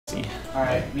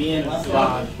Alright, me and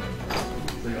Don.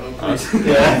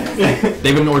 Yeah.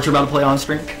 David and Orchard about to play on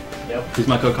stream. Yep. Who's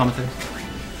my co-commentator?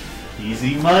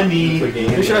 Easy money.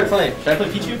 Who should I play? Should I play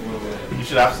Pichu? You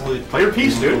should absolutely play your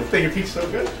Peach, dude. I think your Peach is so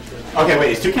good. Okay,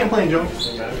 wait, is Toucan playing Joe?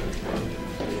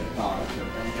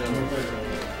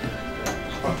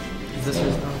 Is this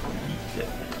his name?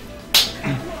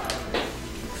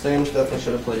 Sam definitely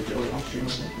should have played Joey on stream.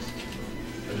 Does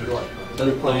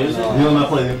he play music? You will not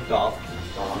play him. Golf.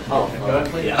 Oh, go ahead,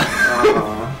 play. Yeah.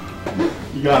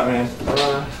 You got it, man.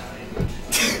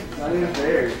 Not even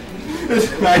fair.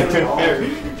 It's not even fair.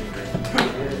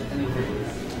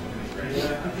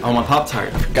 Oh, my Pop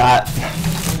Tart. Got.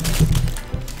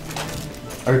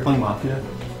 Are you playing Mafia?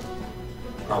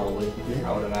 Probably.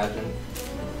 I would imagine.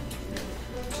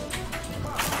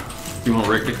 Do you want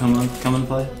Rick to come and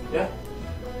play? Yeah.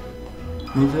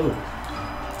 Me too.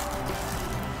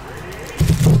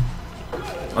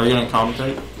 Are you gonna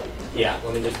commentate? Yeah,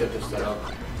 let me just get this set up.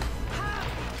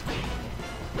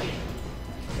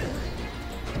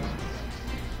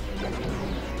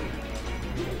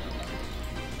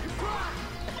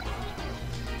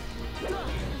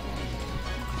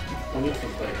 I need some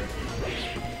flavor.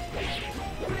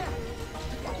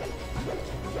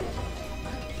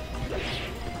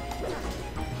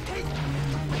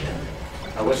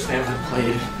 I wish Sam had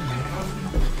played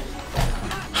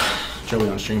Joey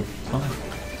on stream. Oh.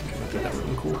 That would have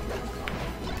been cool.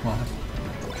 Why?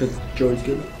 Because Joey's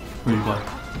good. Who do you play?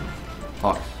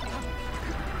 Fox.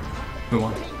 Who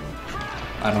won?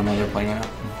 I don't know, they're playing right now.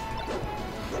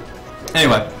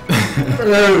 Anyway.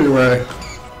 Anyway.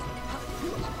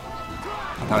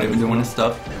 How you been doing his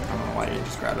stuff? I don't know why you didn't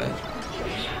just grab it.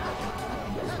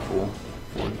 Cool.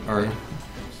 Or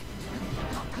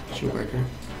Shoebreaker.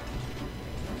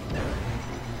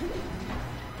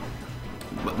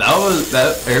 But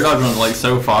that air dodge went like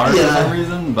so far for some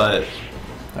reason, but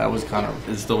That was kind of.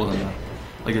 it still wasn't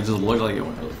like it just looked like it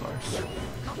went really far.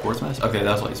 Force smash? Okay,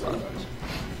 that's what you spotted.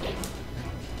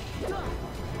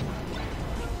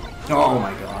 Oh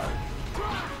my god.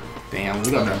 Damn,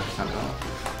 we got 100% off.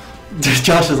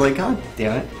 Josh is like, God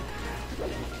damn it.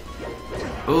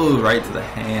 Ooh, right to the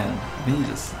hand. I think he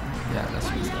just that's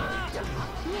what he's done.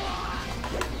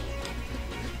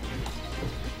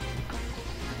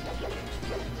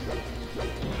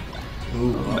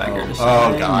 Ooh, Back here to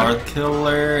oh Shane, god. Marth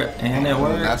killer, and it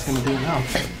works. That's gonna do it now.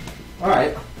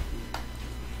 Alright.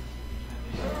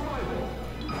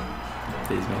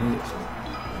 These menus.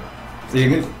 So you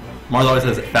can, Marth always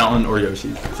says Fountain or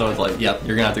Yoshi, so it's like, Yep.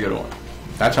 you're gonna have to go to one.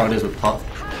 That's how it is with Puff.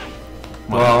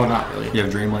 Well, not really. You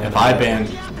have Dreamland. If I ban,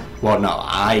 well, no,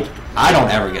 I don't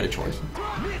ever get a choice.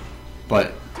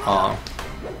 But Oh,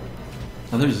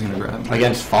 they're just gonna grab.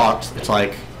 against Fox, it's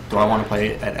like, do I want to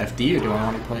play at FD or do I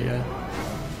want to play at?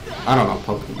 I don't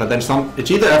know, but then some.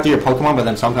 It's either FD or Pokemon, but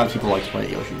then sometimes people like to play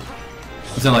at Yoshi.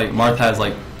 So like Marth has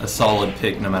like a solid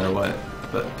pick no matter what,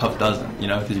 but Puff doesn't, you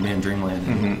know, because you ban Dreamland.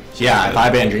 And So yeah, if I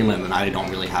ban Dreamland, then I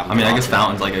don't really have. I mean, I guess option.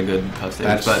 Fountain's like a good Puff stage,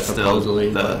 That's but still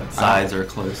supposedly, the but, sides are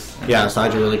close. Yeah,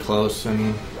 sides are really close,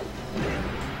 and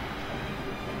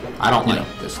I don't You like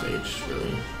know. this stage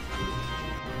really.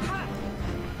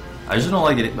 I just don't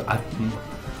like it, but I don't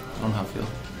know how I feel.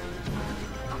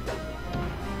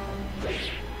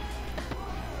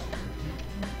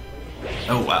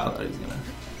 Oh wow, I thought he was gonna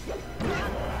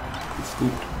get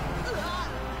scooped.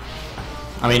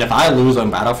 I mean, if I lose on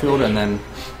Battlefield and then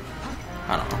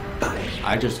I don't know,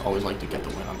 I just always like to get the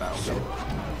win on Battlefield.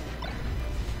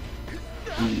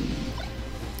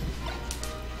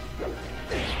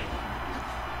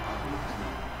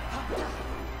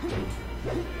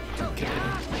 Okay.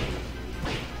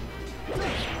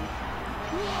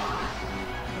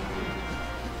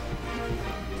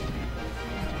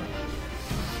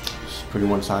 It's pretty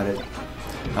one-sided.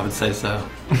 I would say so.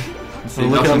 See,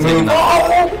 Look at Nelson's him taking move.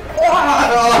 that.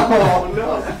 Oh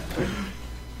no!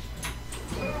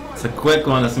 It's a quick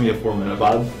one. That's gonna be a 4-minute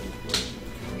vibe.